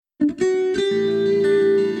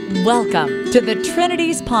Welcome to the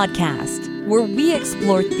Trinities Podcast, where we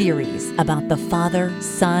explore theories about the Father,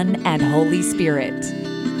 Son, and Holy Spirit.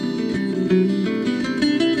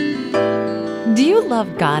 Do you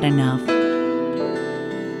love God enough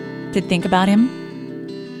to think about Him?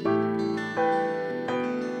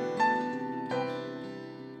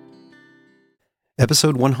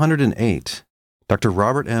 Episode 108, Dr.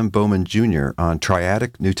 Robert M. Bowman, Jr. on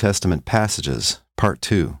Triadic New Testament Passages, Part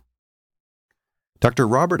 2. Dr.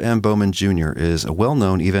 Robert M. Bowman, Jr. is a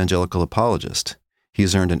well-known evangelical apologist. He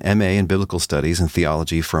has earned an M.A. in Biblical Studies and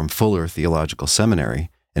Theology from Fuller Theological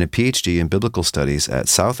Seminary and a Ph.D. in Biblical Studies at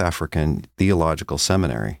South African Theological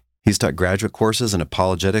Seminary. He's taught graduate courses in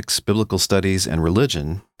apologetics, biblical studies, and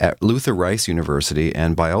religion at Luther Rice University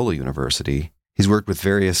and Biola University. He's worked with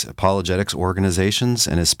various apologetics organizations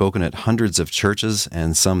and has spoken at hundreds of churches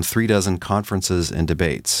and some 36 conferences and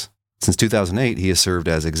debates. Since 2008, he has served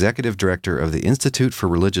as Executive Director of the Institute for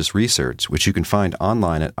Religious Research, which you can find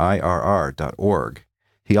online at irr.org.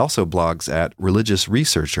 He also blogs at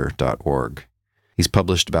religiousresearcher.org. He's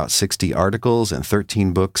published about 60 articles and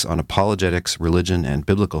 13 books on apologetics, religion, and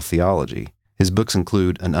biblical theology. His books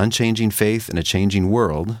include An Unchanging Faith in a Changing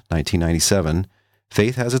World, 1997,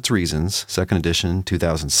 Faith Has Its Reasons, 2nd edition,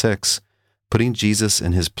 2006, Putting Jesus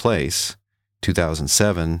in His Place,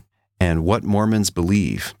 2007, and What Mormons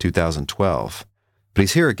Believe, 2012. But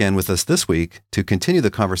he's here again with us this week to continue the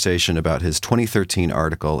conversation about his 2013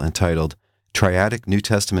 article entitled Triadic New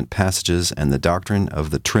Testament Passages and the Doctrine of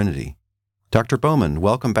the Trinity. Dr. Bowman,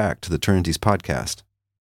 welcome back to the Trinities Podcast.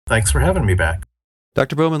 Thanks for having me back.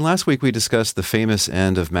 Dr. Bowman, last week we discussed the famous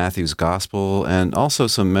end of Matthew's Gospel and also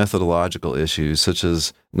some methodological issues, such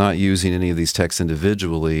as not using any of these texts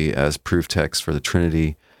individually as proof texts for the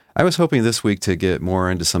Trinity. I was hoping this week to get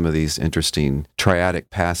more into some of these interesting triadic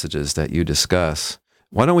passages that you discuss.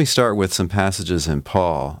 Why don't we start with some passages in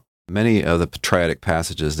Paul? Many of the triadic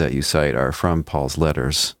passages that you cite are from Paul's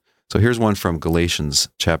letters. So here's one from Galatians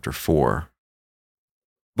chapter 4.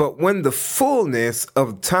 But when the fullness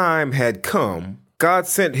of time had come, God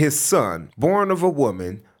sent His Son, born of a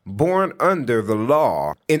woman, born under the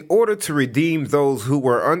law, in order to redeem those who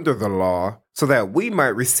were under the law, so that we might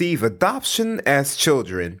receive adoption as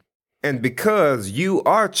children. And because you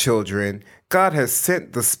are children, God has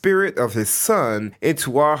sent the Spirit of His Son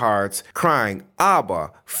into our hearts, crying,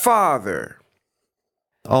 Abba, Father.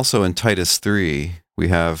 Also in Titus 3, we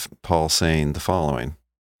have Paul saying the following.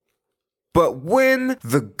 But when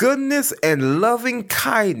the goodness and loving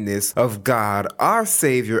kindness of God, our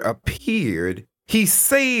Savior, appeared, He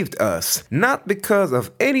saved us, not because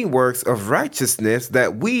of any works of righteousness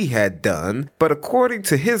that we had done, but according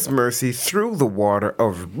to His mercy through the water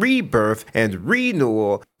of rebirth and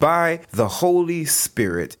renewal by the Holy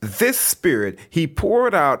Spirit. This Spirit He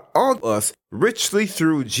poured out on us richly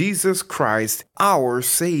through Jesus Christ, our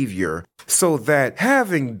Savior, so that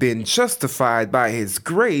having been justified by His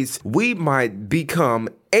grace, we might become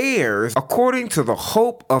heirs according to the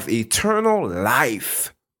hope of eternal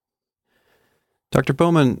life. Dr.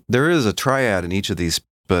 Bowman, there is a triad in each of these,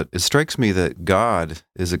 but it strikes me that God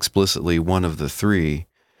is explicitly one of the three.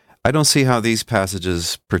 I don't see how these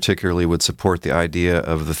passages particularly would support the idea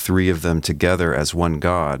of the three of them together as one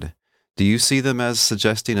God. Do you see them as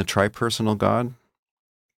suggesting a tripersonal God?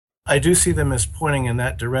 I do see them as pointing in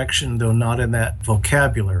that direction, though not in that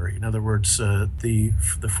vocabulary. In other words, the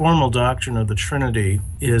formal doctrine of the Trinity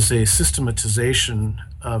is a systematization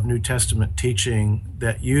of New Testament teaching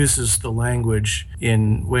that uses the language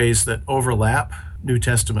in ways that overlap New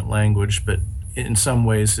Testament language, but in some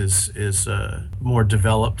ways is more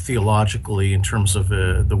developed theologically in terms of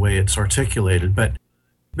the way it's articulated. But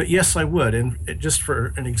yes, I would. And just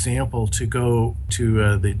for an example, to go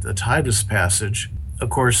to the Titus passage, of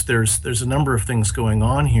course, there's a number of things going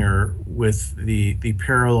on here with the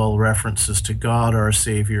parallel references to God, our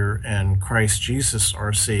Savior, and Christ Jesus,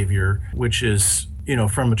 our Savior, which is,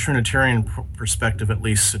 from a Trinitarian perspective, at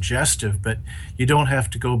least suggestive, but you don't have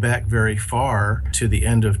to go back very far to the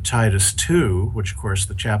end of Titus 2, which, of course,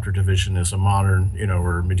 the chapter division is a modern,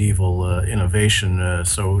 or medieval innovation.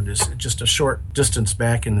 So it's just a short distance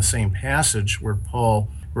back in the same passage where Paul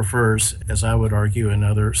refers, as I would argue and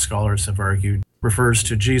other scholars have argued, refers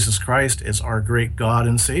to Jesus Christ as our great God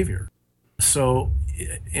and Savior. So,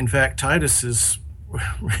 in fact, Titus is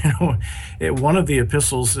one of the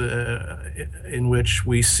epistles in which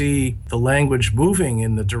we see the language moving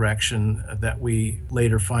in the direction that we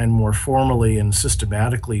later find more formally and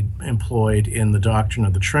systematically employed in the doctrine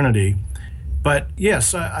of the Trinity. But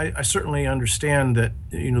yes, I certainly understand that,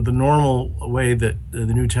 the normal way that the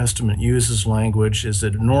New Testament uses language is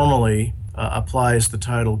that it normally applies the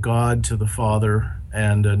title God to the Father,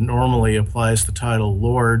 and normally applies the title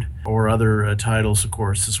Lord, or other titles, of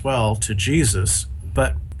course, as well, to Jesus.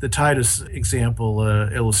 But the Titus example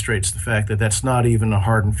illustrates the fact that that's not even a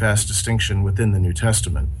hard and fast distinction within the New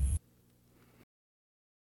Testament.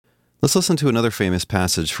 Let's listen to another famous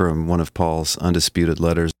passage from one of Paul's undisputed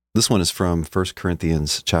letters. This one is from 1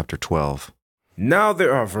 Corinthians chapter 12. Now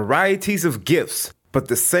there are varieties of gifts, but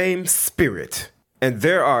the same Spirit. And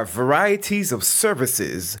there are varieties of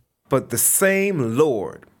services, but the same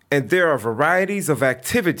Lord. And there are varieties of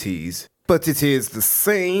activities, but it is the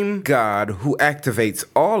same God who activates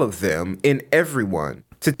all of them in everyone.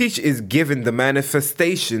 To each is given the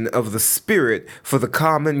manifestation of the Spirit for the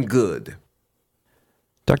common good.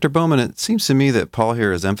 Dr. Bowman, it seems to me that Paul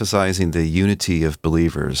here is emphasizing the unity of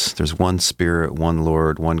believers. There's one Spirit, one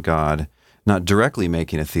Lord, one God, not directly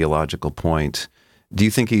making a theological point. Do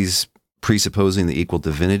you think he's presupposing the equal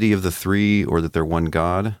divinity of the three, or that they're one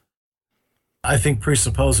God? I think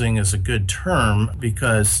presupposing is a good term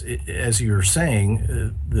because, as you were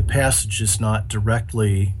saying, the passage is not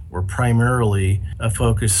directly or primarily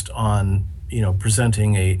focused on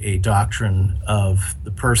presenting a doctrine of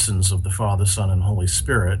the persons of the Father, Son, and Holy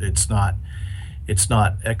Spirit. It's not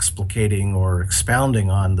explicating or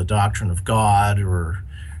expounding on the doctrine of God or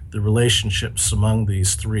the relationships among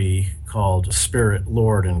these three called Spirit,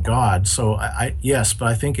 Lord, and God. So yes, but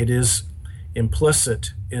I think it is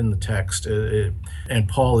implicit in the text, and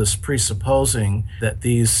Paul is presupposing that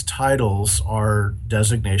these titles are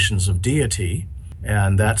designations of deity,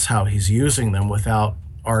 and that's how he's using them without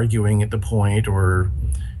arguing at the point or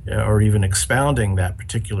even expounding that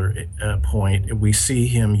particular point. We see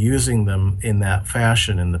him using them in that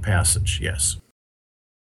fashion in the passage, yes.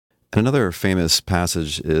 Another famous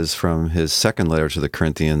passage is from his second letter to the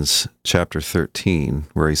Corinthians, chapter 13,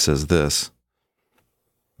 where he says this: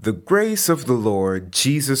 The grace of the Lord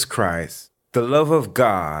Jesus Christ, the love of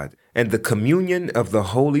God, and the communion of the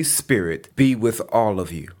Holy Spirit be with all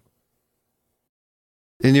of you.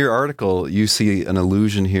 In your article, you see an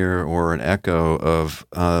allusion here or an echo of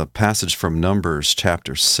a passage from Numbers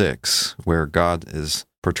chapter 6, where God is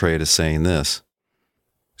portrayed as saying this: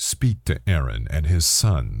 Speak to Aaron and his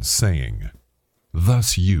sons, saying,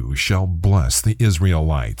 Thus you shall bless the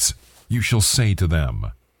Israelites. You shall say to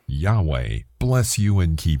them, Yahweh bless you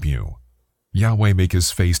and keep you. Yahweh make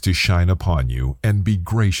his face to shine upon you and be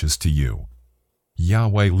gracious to you.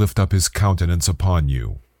 Yahweh lift up his countenance upon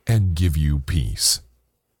you and give you peace.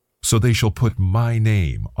 So they shall put my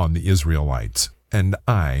name on the Israelites, and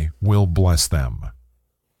I will bless them.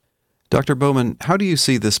 Dr. Bowman, how do you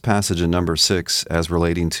see this passage in number 6 as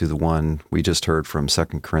relating to the one we just heard from 2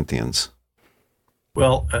 Corinthians?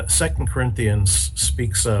 Well, 2 Corinthians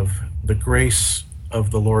speaks of the grace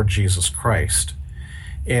of the Lord Jesus Christ.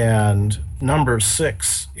 And number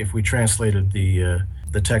 6, if we translated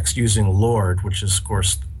the text using Lord, which is, of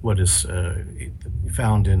course, what is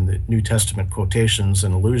found in the New Testament quotations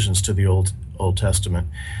and allusions to the Old Testament,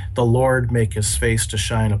 the Lord make his face to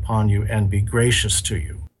shine upon you and be gracious to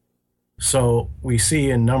you. So we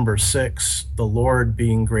see in number 6, the Lord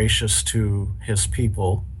being gracious to his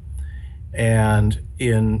people. And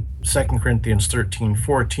in 2 Corinthians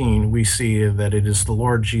 13:14, we see that it is the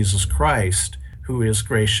Lord Jesus Christ who is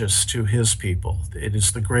gracious to his people. It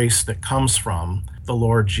is the grace that comes from the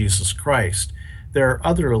Lord Jesus Christ. There are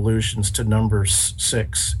other allusions to number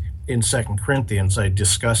 6 in 2 Corinthians I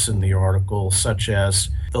discuss in the article, such as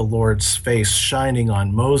the Lord's face shining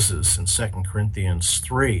on Moses in 2 Corinthians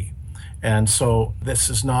 3. And so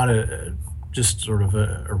this is not just sort of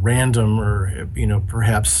a random or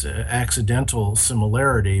perhaps accidental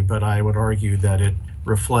similarity, but I would argue that it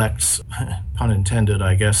reflects, pun intended,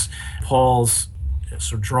 I guess, Paul's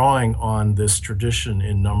sort of drawing on this tradition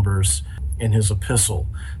in Numbers in his epistle.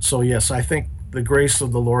 So yes, I think the grace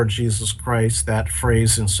of the Lord Jesus Christ, that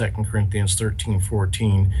phrase in 2 Corinthians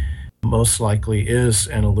 13:14, most likely is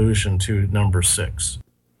an allusion to number 6.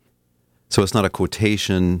 So it's not a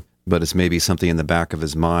quotation, but it's maybe something in the back of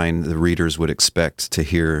his mind. The readers would expect to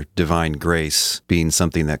hear divine grace being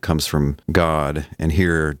something that comes from God, and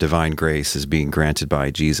here divine grace is being granted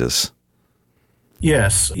by Jesus.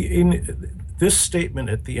 Yes. This statement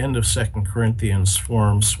at the end of 2 Corinthians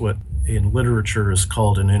forms what in literature is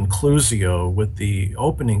called an inclusio with the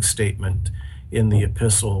opening statement in the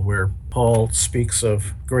epistle, where Paul speaks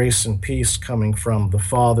of grace and peace coming from the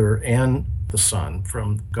Father and the Son,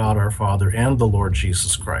 from God our Father and the Lord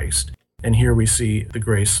Jesus Christ. And here we see the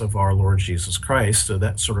grace of our Lord Jesus Christ. So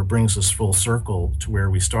that sort of brings us full circle to where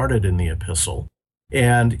we started in the epistle.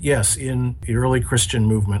 And yes, in the early Christian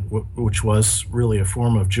movement, which was really a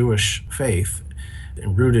form of Jewish faith,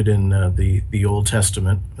 and rooted in the Old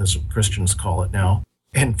Testament, as Christians call it now,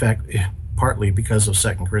 in fact, partly because of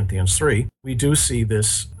 2 Corinthians 3, we do see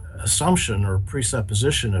this assumption or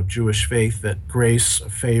presupposition of Jewish faith that grace,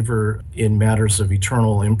 favor in matters of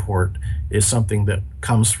eternal import is something that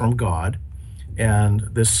comes from God. And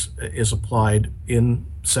this is applied in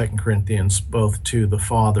 2 Corinthians both to the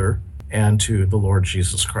Father and to the Lord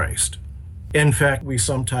Jesus Christ. In fact, we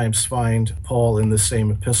sometimes find Paul in the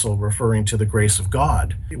same epistle referring to the grace of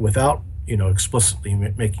God without, explicitly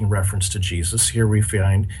making reference to Jesus. Here we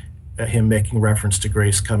find him making reference to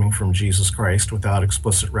grace coming from Jesus Christ without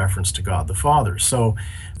explicit reference to God the Father. So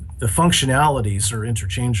the functionalities are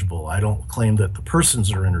interchangeable. I don't claim that the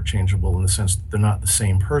persons are interchangeable in the sense that they're not the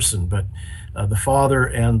same person, but the Father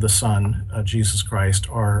and the Son, Jesus Christ,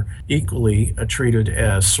 are equally treated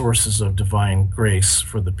as sources of divine grace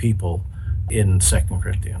for the people in 2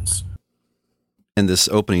 Corinthians. And this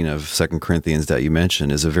opening of 2 Corinthians that you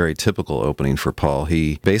mentioned is a very typical opening for Paul.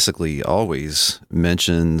 He basically always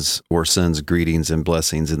mentions or sends greetings and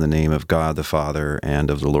blessings in the name of God the Father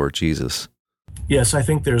and of the Lord Jesus. Yes, I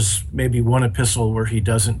think there's maybe one epistle where he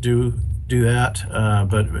doesn't do that,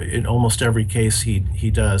 but in almost every case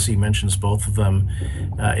he does. He mentions both of them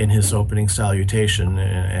in his opening salutation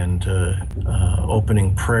and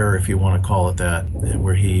opening prayer, if you want to call it that,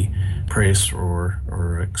 where he prays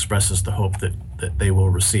or expresses the hope that they will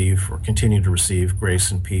receive or continue to receive grace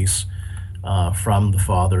and peace from the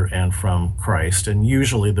Father and from Christ. And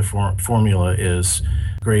usually the formula is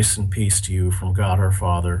grace and peace to you from God our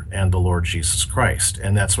Father and the Lord Jesus Christ.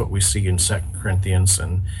 And that's what we see in 2 Corinthians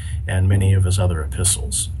and many of his other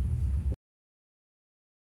epistles.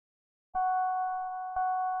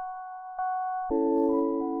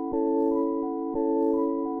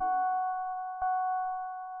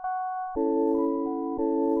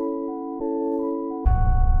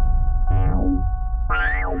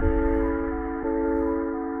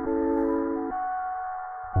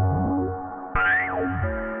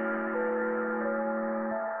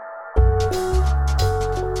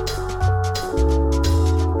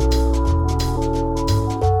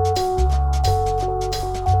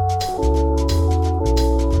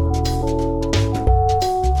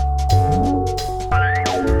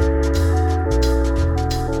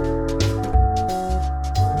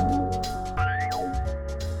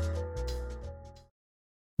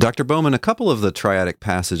 Dr. Bowman, a couple of the triadic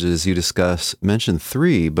passages you discuss mention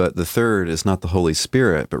three, but the third is not the Holy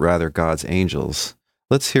Spirit, but rather God's angels.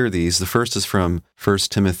 Let's hear these. The first is from 1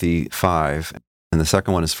 Timothy 5, and the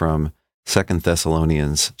second one is from 2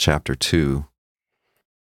 Thessalonians chapter 2.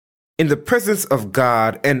 In the presence of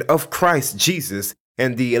God and of Christ Jesus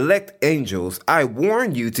and the elect angels, I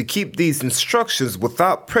warn you to keep these instructions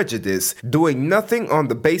without prejudice, doing nothing on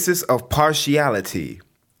the basis of partiality.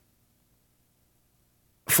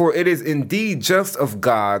 For it is indeed just of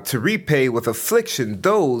God to repay with affliction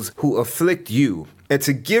those who afflict you, and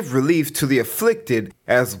to give relief to the afflicted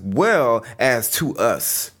as well as to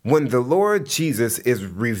us, when the Lord Jesus is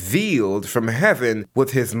revealed from heaven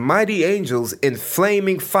with his mighty angels in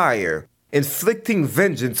flaming fire, inflicting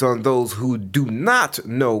vengeance on those who do not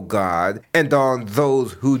know God and on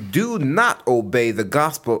those who do not obey the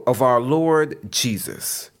gospel of our Lord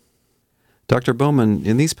Jesus. Dr. Bowman,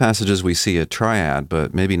 in these passages we see a triad,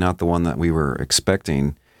 but maybe not the one that we were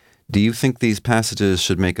expecting. Do you think these passages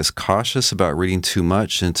should make us cautious about reading too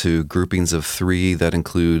much into groupings of three that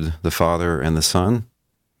include the Father and the Son?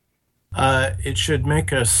 It should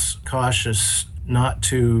make us cautious not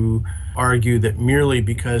to argue that merely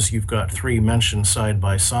because you've got three mentioned side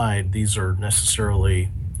by side, these are necessarily,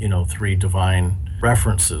 three divine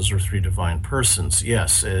references or three divine persons.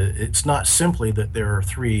 Yes, it's not simply that there are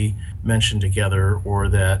three mentioned together or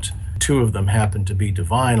that two of them happen to be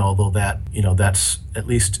divine, although that's at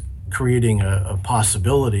least creating a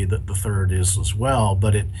possibility that the third is as well.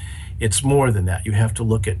 But it's more than that. You have to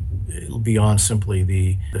look at beyond simply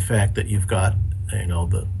the fact that you've got,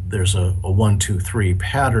 there's a 1, 2, 3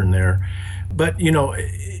 pattern there. But,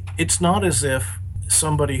 it's not as if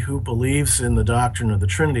somebody who believes in the doctrine of the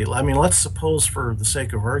Trinity, let's suppose for the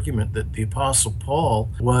sake of argument that the Apostle Paul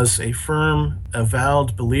was a firm,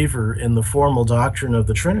 avowed believer in the formal doctrine of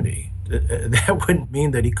the Trinity. That wouldn't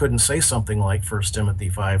mean that he couldn't say something like 1 Timothy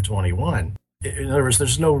 5:21. In other words,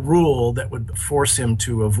 there's no rule that would force him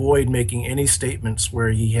to avoid making any statements where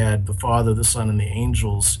he had the Father, the Son, and the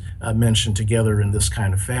angels mentioned together in this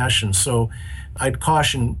kind of fashion. So I'd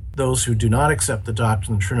caution those who do not accept the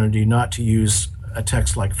doctrine of the Trinity not to use a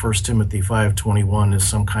text like 1 Timothy 5:21 as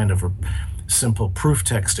some kind of a simple proof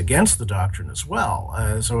text against the doctrine as well.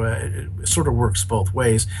 So it sort of works both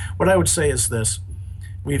ways. What I would say is this: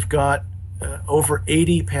 we've got over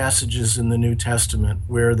 80 passages in the New Testament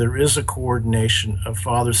where there is a coordination of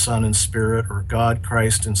Father, Son, and Spirit, or God,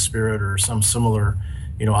 Christ, and Spirit, or some similar,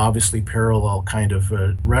 obviously parallel kind of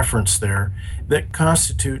reference there, that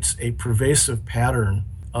constitutes a pervasive pattern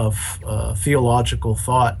of theological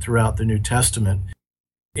thought throughout the New Testament.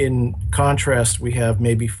 In contrast, we have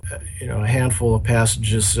maybe a handful of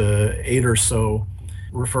passages, 8 or so,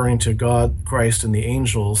 referring to God, Christ, and the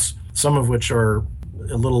angels, some of which are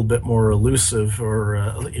a little bit more elusive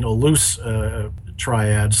or loose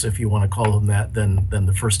triads, if you want to call them that, than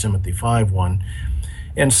the 1 Timothy 5 one.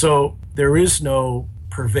 And so there is no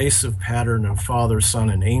pervasive pattern of Father, Son,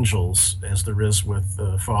 and angels as there is with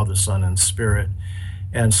Father, Son, and Spirit.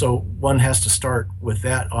 And so one has to start with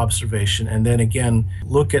that observation and then again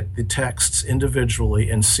look at the texts individually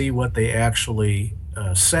and see what they actually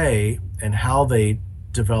say and how they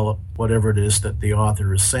develop whatever it is that the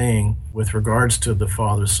author is saying with regards to the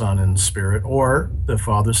Father, Son, and Spirit, or the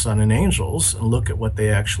Father, Son, and angels, and look at what they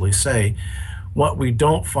actually say. What we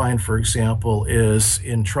don't find, for example, is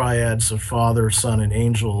in triads of Father, Son, and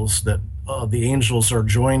angels that the angels are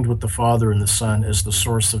joined with the Father and the Son as the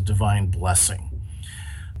source of divine blessing,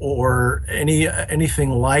 or anything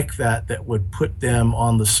like that would put them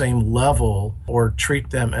on the same level or treat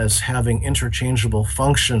them as having interchangeable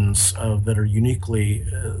functions that are uniquely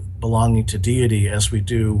belonging to deity, as we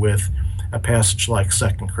do with a passage like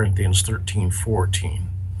 2 Corinthians 13:14.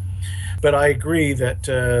 But I agree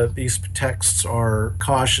that these texts are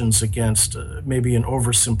cautions against maybe an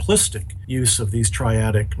oversimplistic use of these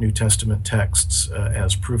triadic New Testament texts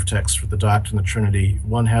as proof texts for the doctrine of the Trinity.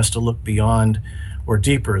 One has to look beyond or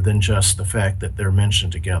deeper than just the fact that they're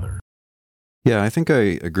mentioned together. Yeah, I think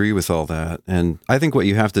I agree with all that. And I think what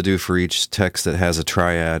you have to do for each text that has a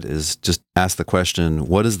triad is just ask the question,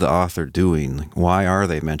 what is the author doing? Why are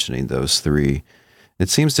they mentioning those three? It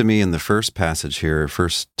seems to me in the first passage here, 1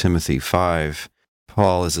 Timothy 5,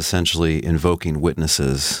 Paul is essentially invoking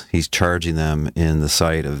witnesses. He's charging them in the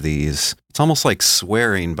sight of these. It's almost like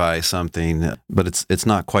swearing by something, but it's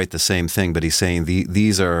not quite the same thing. But he's saying,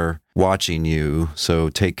 these are watching you, so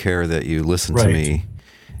take care that you listen to me.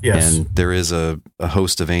 Yes. And there is a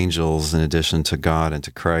host of angels in addition to God and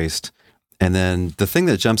to Christ. And then the thing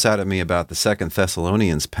that jumps out at me about the 2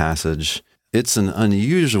 Thessalonians passage, it's an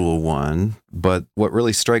unusual one, but what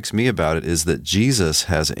really strikes me about it is that Jesus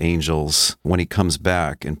has angels. When he comes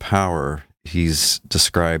back in power, he's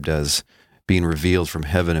described as being revealed from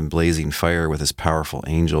heaven in blazing fire with his powerful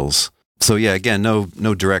angels. So yeah, again, no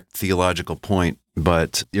direct theological point,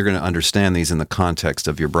 but you're going to understand these in the context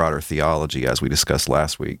of your broader theology, as we discussed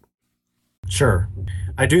last week. Sure.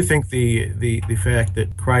 I do think the fact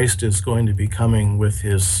that Christ is going to be coming with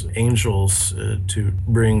his angels to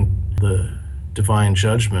bring the divine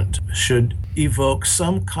judgment should evoke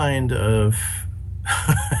some kind of,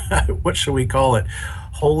 what shall we call it,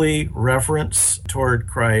 holy reverence toward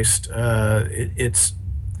Christ.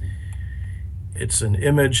 It's an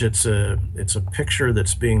image, it's a picture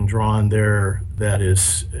that's being drawn there that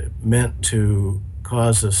is meant to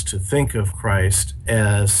cause us to think of Christ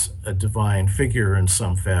as a divine figure in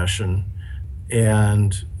some fashion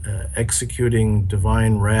and executing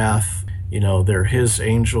divine wrath. They're his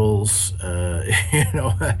angels,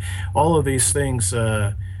 all of these things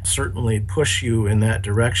certainly push you in that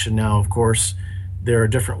direction. Now, of course, there are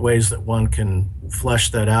different ways that one can flesh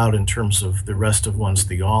that out in terms of the rest of one's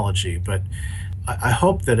theology, but I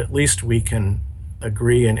hope that at least we can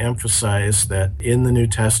agree and emphasize that in the New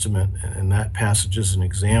Testament, and that passage is an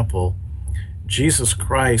example, Jesus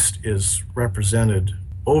Christ is represented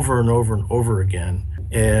over and over and over again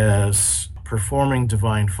as performing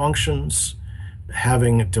divine functions,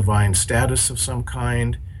 having a divine status of some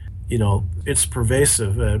kind. It's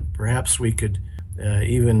pervasive. Perhaps we could,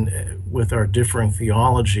 even with our differing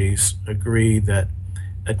theologies, agree that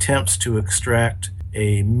attempts to extract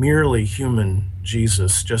a merely human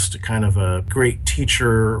Jesus, just a kind of a great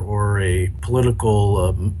teacher or a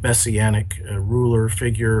political messianic ruler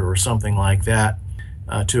figure or something like that,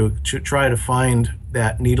 to try to find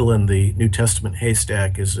that needle in the New Testament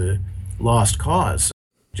haystack is a lost cause.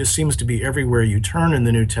 It just seems to be everywhere you turn in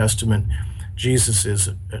the New Testament, Jesus is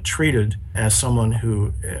treated as someone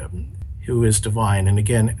who who is divine. And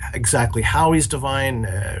again, exactly how he's divine,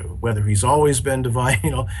 whether he's always been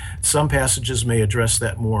divine, some passages may address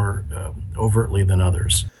that more overtly than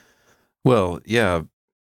others. Well, yeah.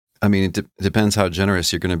 I mean, it depends how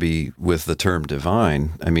generous you're going to be with the term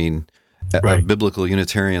divine. I mean, Right. a biblical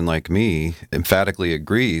Unitarian like me emphatically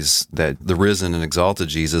agrees that the risen and exalted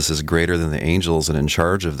Jesus is greater than the angels and in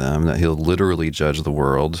charge of them, that he'll literally judge the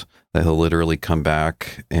world, that he'll literally come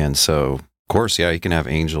back. And so, of course, yeah, he can have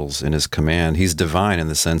angels in his command. He's divine in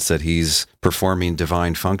the sense that he's performing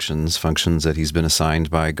divine functions that he's been assigned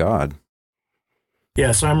by God.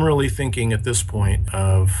 Yes, I'm really thinking at this point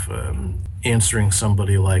of answering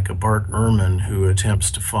somebody like a Bart Ehrman, who attempts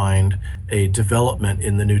to find a development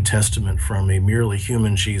in the New Testament from a merely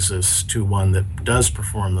human Jesus to one that does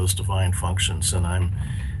perform those divine functions. And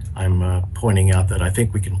I'm pointing out that I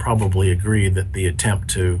think we can probably agree that the attempt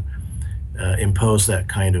to impose that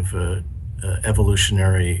kind of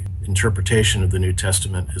evolutionary interpretation of the New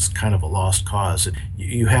Testament is kind of a lost cause.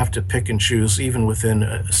 You have to pick and choose, even within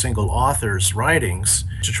a single author's writings,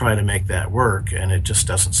 to try to make that work, and it just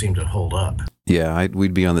doesn't seem to hold up. Yeah,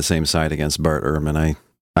 we'd be on the same side against Bart Ehrman.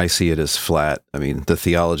 I see it as flat. I mean, the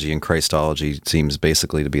theology and Christology seems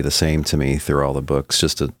basically to be the same to me through all the books,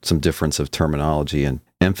 just some difference of terminology and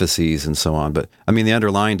emphases and so on. But I mean, the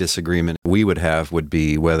underlying disagreement we would have would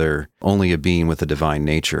be whether only a being with a divine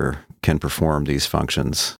nature can perform these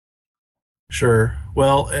functions. Sure.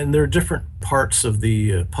 Well, and there are different parts of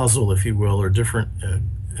the puzzle, if you will, or different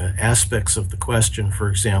aspects of the question. For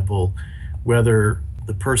example, whether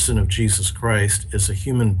the person of Jesus Christ is a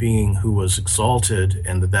human being who was exalted,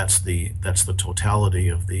 and that's the totality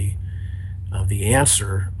of the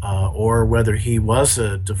answer, or whether he was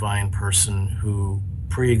a divine person who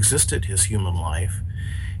pre-existed his human life.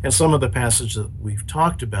 And some of the passages that we've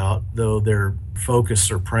talked about, though their focus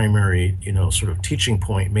or primary, sort of teaching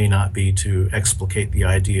point may not be to explicate the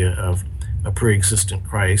idea of a pre-existent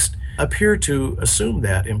Christ, appear to assume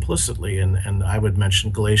that implicitly. And I would mention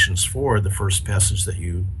Galatians 4, the first passage that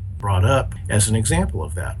you brought up, as an example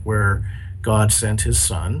of that, where God sent his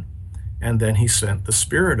Son, and then he sent the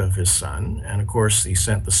Spirit of his Son. And of course, he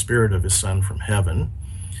sent the Spirit of his Son from heaven.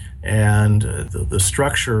 And the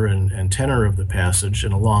structure and tenor of the passage,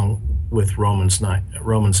 and along with Romans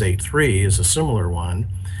 8:3 is a similar one,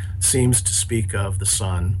 seems to speak of the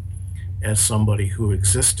Son as somebody who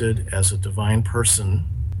existed as a divine person,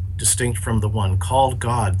 distinct from the one called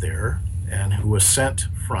God there, and who was sent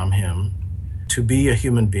from him to be a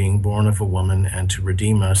human being born of a woman and to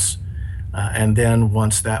redeem us. And then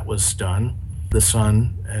once that was done, the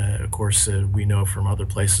Son, of course, we know from other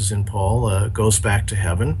places in Paul, goes back to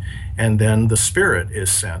heaven, and then the Spirit is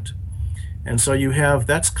sent. And so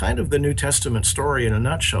that's kind of the New Testament story in a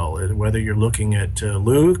nutshell. Whether you're looking at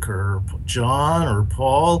Luke or John or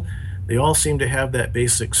Paul, they all seem to have that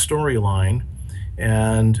basic storyline,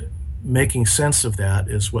 and making sense of that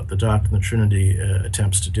is what the doctrine of the Trinity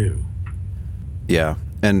attempts to do. Yeah,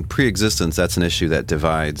 and pre-existence, that's an issue that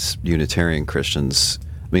divides Unitarian Christians.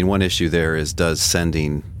 I mean, one issue there is, does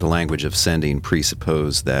the language of sending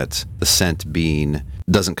presuppose that the sent being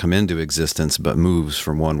doesn't come into existence but moves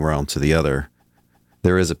from one realm to the other?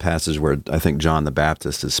 There is a passage where I think John the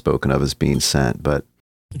Baptist is spoken of as being sent, but...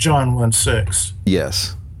 John 1:6.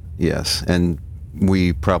 Yes. And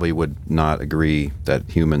we probably would not agree that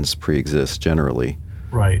humans pre-exist generally.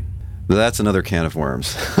 Right. But that's another can of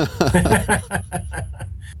worms.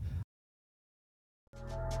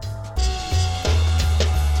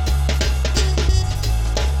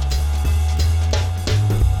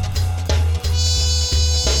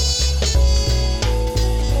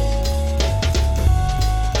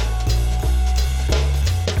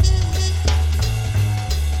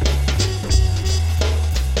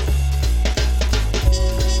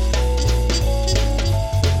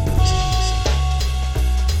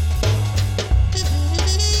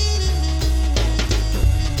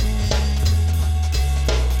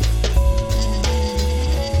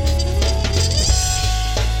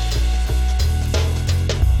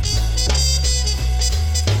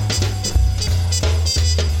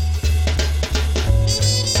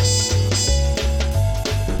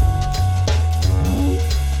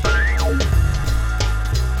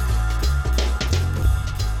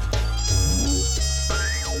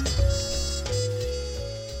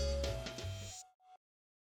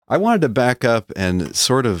 I wanted to back up and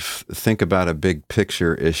sort of think about a big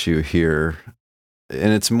picture issue here,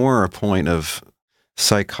 and it's more a point of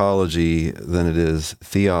psychology than it is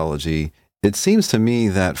theology. It seems to me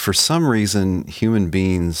that for some reason human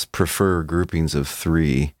beings prefer groupings of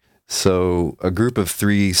three. So a group of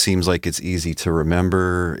three seems like it's easy to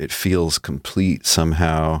remember, it feels complete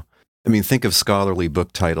somehow. I mean, think of scholarly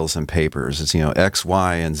book titles and papers. It's, X,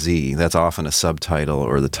 Y, and Z. That's often a subtitle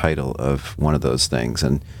or the title of one of those things.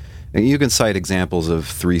 And you can cite examples of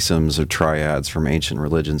threesomes or triads from ancient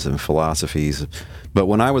religions and philosophies. But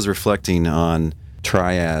when I was reflecting on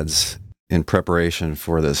triads in preparation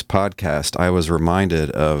for this podcast, I was reminded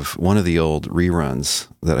of one of the old reruns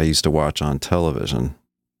that I used to watch on television.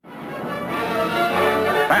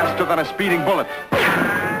 Faster than a speeding bullet.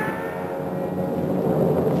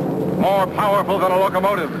 More powerful than a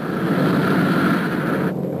locomotive.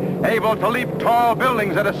 Able to leap tall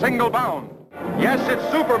buildings at a single bound. Yes, it's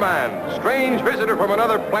Superman, strange visitor from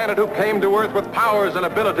another planet who came to Earth with powers and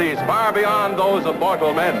abilities far beyond those of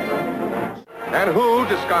mortal men. And who,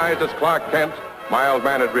 disguised as Clark Kent,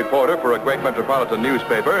 mild-mannered reporter for a great metropolitan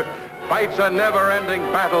newspaper, fights a never-ending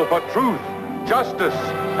battle for truth, justice,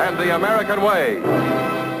 and the American way.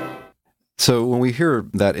 So when we hear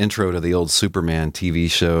that intro to the old Superman TV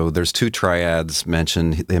show, there's two triads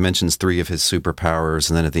mentioned. He mentions three of his superpowers,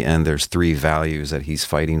 and then at the end there's three values that he's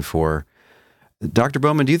fighting for. Dr.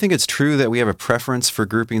 Bowman, do you think it's true that we have a preference for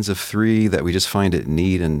groupings of three, that we just find it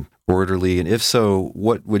neat and orderly? And if so,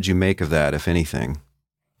 what would you make of that, if anything?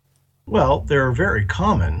 Well, they're very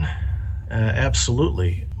common,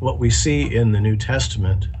 absolutely. What we see in the New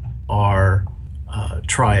Testament are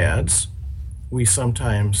triads. We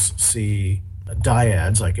sometimes see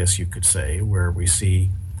dyads, I guess you could say, where we see,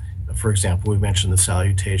 for example, we mentioned the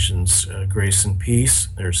salutations, grace and peace.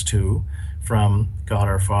 There's two, from God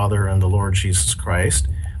our Father and the Lord Jesus Christ.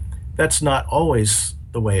 That's not always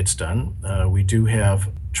the way it's done. We do have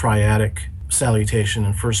triadic salutation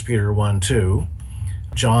in 1 Peter 1:2.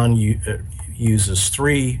 John uses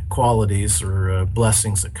three qualities or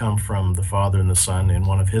blessings that come from the Father and the Son in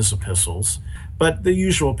one of his epistles. But the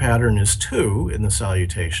usual pattern is two in the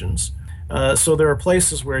salutations. So there are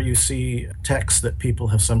places where you see texts that people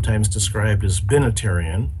have sometimes described as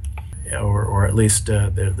binitarian, or at least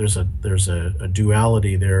there's a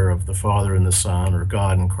duality there of the Father and the Son, or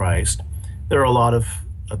God and Christ. There are a lot of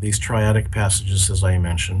these triadic passages, as I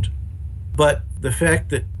mentioned. But the fact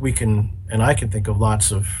that we can, and I can think of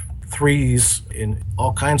lots of threes in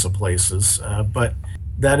all kinds of places, but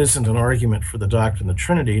that isn't an argument for the doctrine of the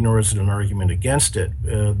Trinity, nor is it an argument against it.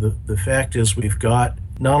 The fact is we've got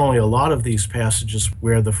not only a lot of these passages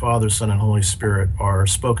where the Father, Son, and Holy Spirit are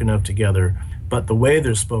spoken of together, but the way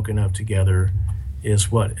they're spoken of together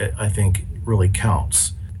is what I think really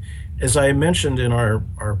counts. As I mentioned in our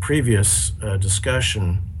previous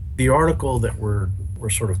discussion, the article that we're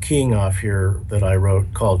sort of keying off here that I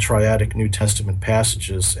wrote called Triadic New Testament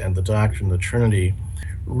Passages and the Doctrine of the Trinity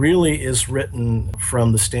really is written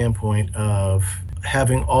from the standpoint of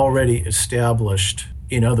having already established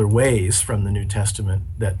in other ways from the New Testament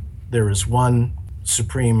that there is one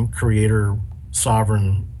supreme creator,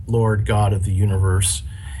 sovereign Lord God of the universe,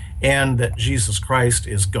 and that Jesus Christ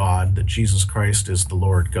is God, that Jesus Christ is the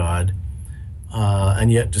Lord God,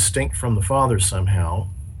 and yet distinct from the Father somehow.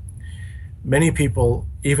 Many people,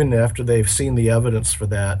 even after they've seen the evidence for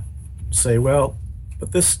that, say, well,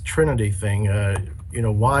 but this Trinity thing,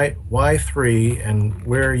 why three, and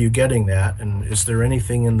where are you getting that? And is there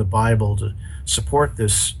anything in the Bible to support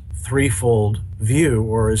this threefold view,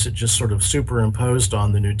 or is it just sort of superimposed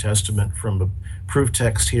on the New Testament from a proof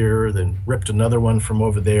text here, then ripped another one from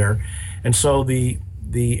over there? And so the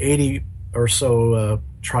 80 or so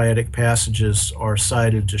triadic passages are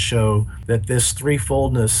cited to show that this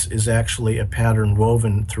threefoldness is actually a pattern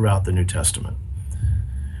woven throughout the New Testament.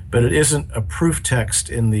 But it isn't a proof text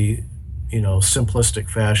in the simplistic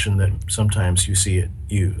fashion that sometimes you see it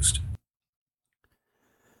used.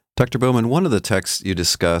 Dr. Bowman, one of the texts you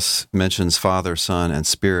discuss mentions Father, Son, and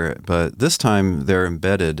Spirit, but this time they're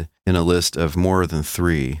embedded in a list of more than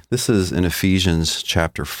three. This is in Ephesians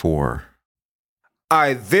chapter 4.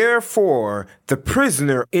 I therefore, the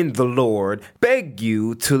prisoner in the Lord, beg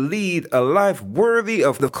you to lead a life worthy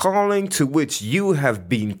of the calling to which you have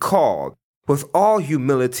been called, with all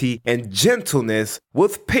humility and gentleness,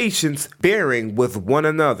 with patience bearing with one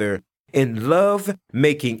another, in love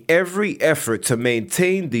making every effort to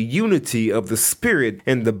maintain the unity of the Spirit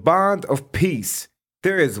in the bond of peace.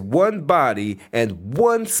 There is one body and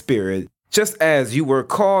one Spirit, just as you were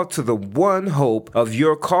called to the one hope of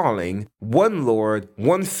your calling, one Lord,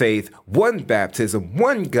 one faith, one baptism,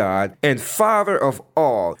 one God and Father of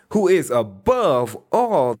all, who is above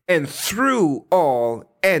all and through all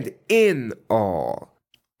and in all.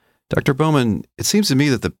 Dr. Bowman, it seems to me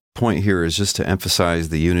that the point here is just to emphasize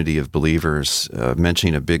the unity of believers,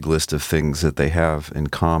 mentioning a big list of things that they have in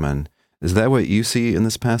common. Is that what you see in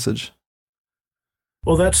this passage?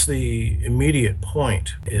 Well, that's the immediate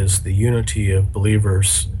point, is the unity of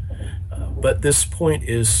believers But this point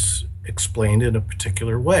is explained in a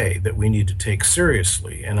particular way that we need to take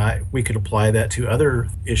seriously. And we could apply that to other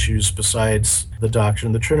issues besides the doctrine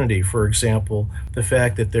of the Trinity. For example, the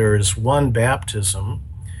fact that there is one baptism,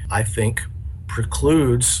 I think,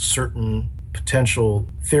 precludes certain potential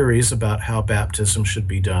theories about how baptism should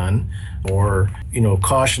be done, or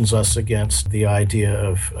cautions us against the idea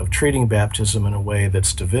of treating baptism in a way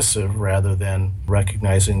that's divisive rather than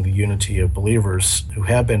recognizing the unity of believers who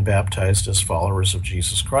have been baptized as followers of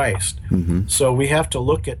Jesus Christ. Mm-hmm. So we have to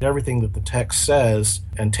look at everything that the text says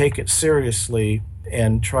and take it seriously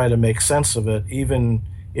and try to make sense of it, even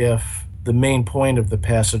if the main point of the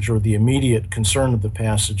passage or the immediate concern of the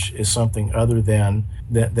passage is something other than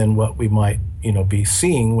what we might be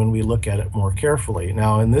seeing when we look at it more carefully.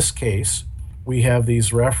 Now, in this case, we have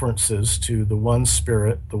these references to the one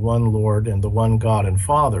Spirit, the one Lord, and the one God and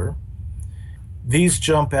Father. These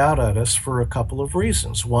jump out at us for a couple of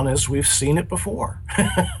reasons. One is we've seen it before.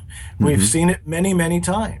 We've Mm-hmm. seen it many, many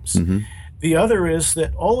times. Mm-hmm. The other is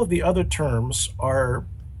that all of the other terms are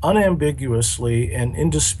unambiguously and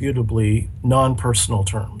indisputably non-personal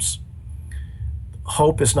terms.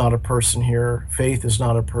 Hope is not a person here. Faith is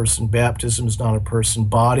not a person. Baptism is not a person.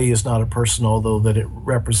 Body is not a person, although that it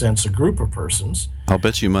represents a group of persons. I'll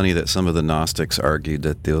bet you money that some of the Gnostics argued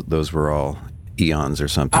that those were all eons or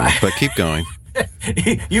something. But keep going.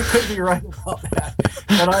 You could be right about that,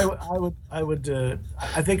 but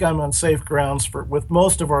I think I'm on safe grounds with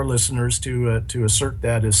most of our listeners to assert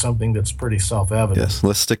that as something that's pretty self-evident. Yes,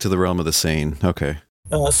 let's stick to the realm of the sane. Okay.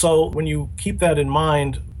 So when you keep that in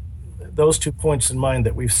mind, those 2 points in mind,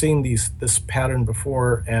 that we've seen this pattern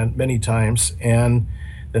before and many times, and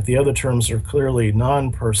that the other terms are clearly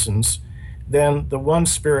non-persons, then the one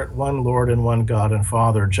Spirit, one Lord, and one God and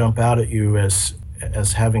Father jump out at you as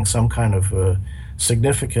having some kind of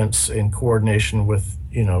significance in coordination with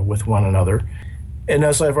one another. And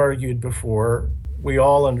as I've argued before, we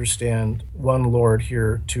all understand one Lord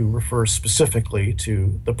here to refer specifically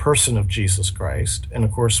to the person of Jesus Christ. And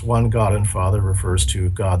of course, one God and Father refers to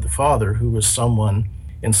God the Father, who is someone,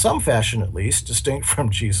 in some fashion at least, distinct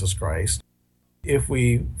from Jesus Christ. If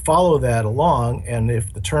we follow that along, and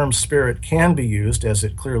if the term Spirit can be used, as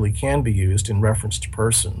it clearly can be used in reference to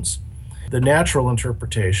persons, the natural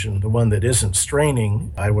interpretation, the one that isn't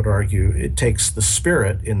straining, I would argue, it takes the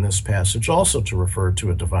Spirit in this passage also to refer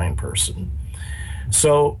to a divine person.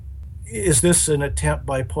 So is this an attempt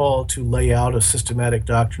by Paul to lay out a systematic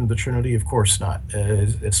doctrine of the Trinity? Of course not.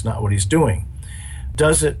 It's not what he's doing.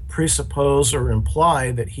 Does it presuppose or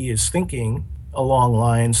imply that he is thinking along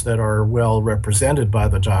lines that are well represented by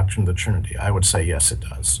the doctrine of the Trinity? I would say yes, it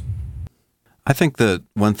does. I think that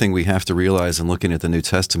one thing we have to realize in looking at the New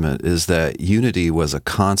Testament is that unity was a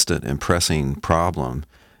constant and pressing problem.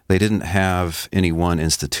 They didn't have any one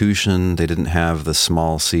institution. They didn't have the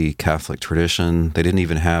small c Catholic tradition. They didn't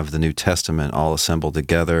even have the New Testament all assembled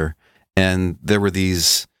together. And there were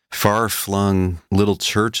these far-flung little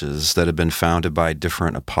churches that had been founded by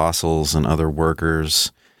different apostles and other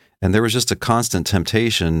workers. And there was just a constant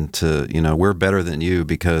temptation to, we're better than you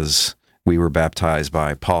because we were baptized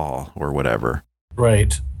by Paul or whatever.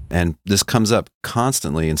 Right. And this comes up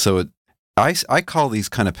constantly. And so I call these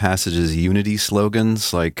kind of passages unity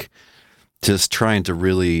slogans, like just trying to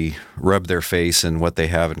really rub their face in what they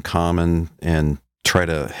have in common and try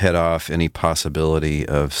to head off any possibility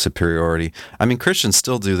of superiority. I mean, Christians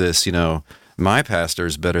still do this, my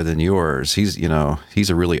pastor's better than yours. He's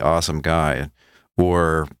a really awesome guy.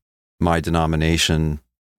 Or my denomination.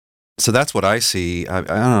 So that's what I see. I don't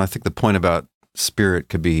know. I think the point about Spirit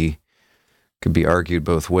could be argued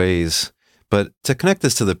both ways. But to connect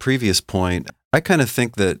this to the previous point, I kind of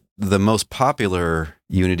think that the most popular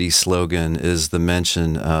unity slogan is the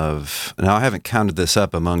mention of, now I haven't counted this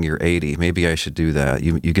up among your 80. Maybe I should do that.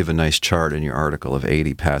 You give a nice chart in your article of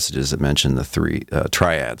 80 passages that mention the three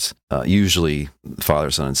triads, usually Father,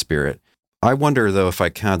 Son, and Spirit. I wonder, though, if I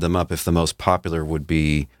count them up, if the most popular would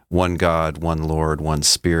be one God, one Lord, one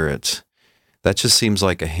Spirit. That just seems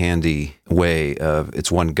like a handy way of,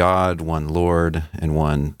 it's one God, one Lord, and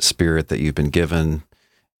one Spirit that you've been given.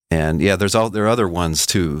 And yeah, there are other ones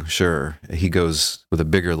too, sure. He goes with a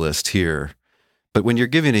bigger list here. But when you're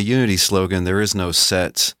giving a unity slogan, there is no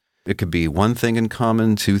set. It could be one thing in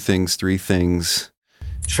common, two things, three things.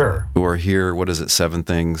 Sure. Or here, what is it, 7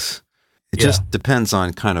 things? It just depends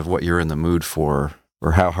on kind of what you're in the mood for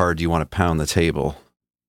or how hard you want to pound the table.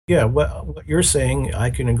 Yeah, what you're saying, I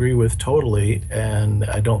can agree with totally, and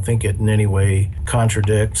I don't think it in any way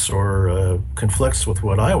contradicts or conflicts with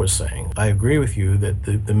what I was saying. I agree with you that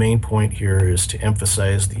the main point here is to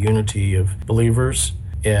emphasize the unity of believers,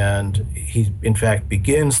 And he, in fact,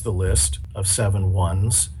 begins the list of 7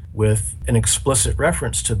 ones with an explicit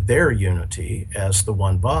reference to their unity as the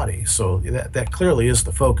one body. So that clearly is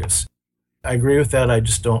the focus. I agree with that. I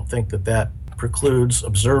just don't think that precludes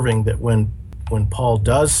observing that when Paul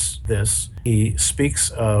does this, he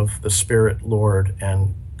speaks of the Spirit, Lord,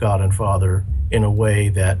 and God and Father in a way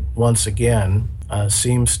that, once again,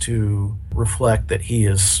 seems to reflect that he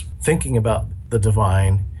is thinking about the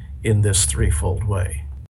divine in this threefold way.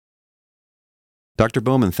 Dr.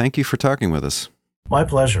 Bowman, thank you for talking with us. My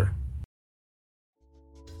pleasure.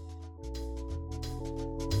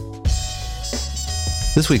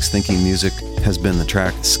 This week's Thinking Music has been the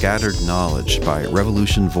track Scattered Knowledge by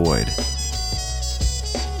Revolution Void.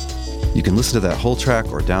 You can listen to that whole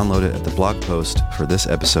track or download it at the blog post for this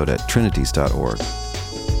episode at trinities.org.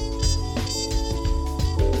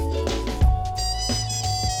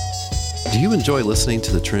 Do you enjoy listening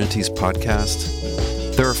to the Trinities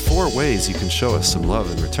podcast? There are 4 ways you can show us some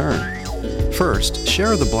love in return. First,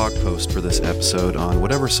 share the blog post for this episode on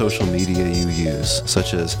whatever social media you use,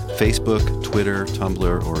 such as Facebook, Twitter,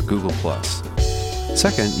 Tumblr, or Google+.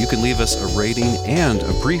 Second, you can leave us a rating and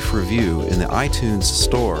a brief review in the iTunes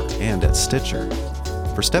Store and at Stitcher.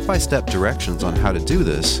 For step-by-step directions on how to do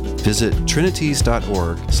this, visit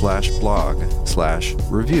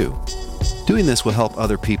trinities.org/blog/review. Doing this will help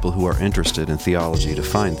other people who are interested in theology to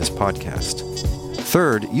find this podcast.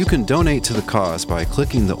 Third, you can donate to the cause by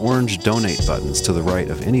clicking the orange donate buttons to the right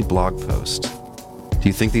of any blog post. Do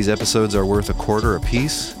you think these episodes are worth $0.25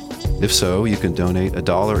 apiece? If so, you can donate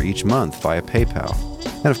 $1 each month via PayPal.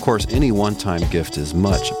 And of course, any one-time gift is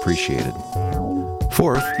much appreciated.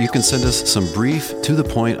 Fourth, you can send us some brief,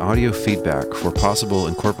 to-the-point audio feedback for possible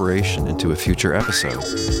incorporation into a future episode.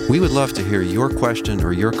 We would love to hear your question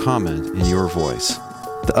or your comment in your voice.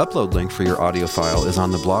 The upload link for your audio file is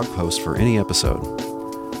on the blog post for any episode.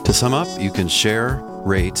 To sum up, you can share,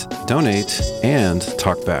 rate, donate, and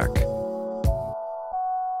talk back.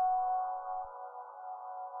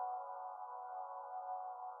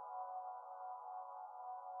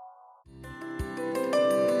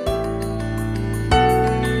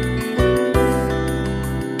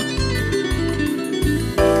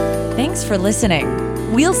 Thanks for listening.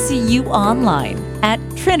 We'll see you online at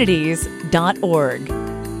trinities.org.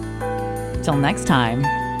 Till next time,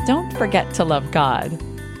 don't forget to love God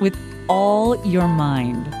with all your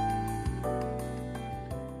mind.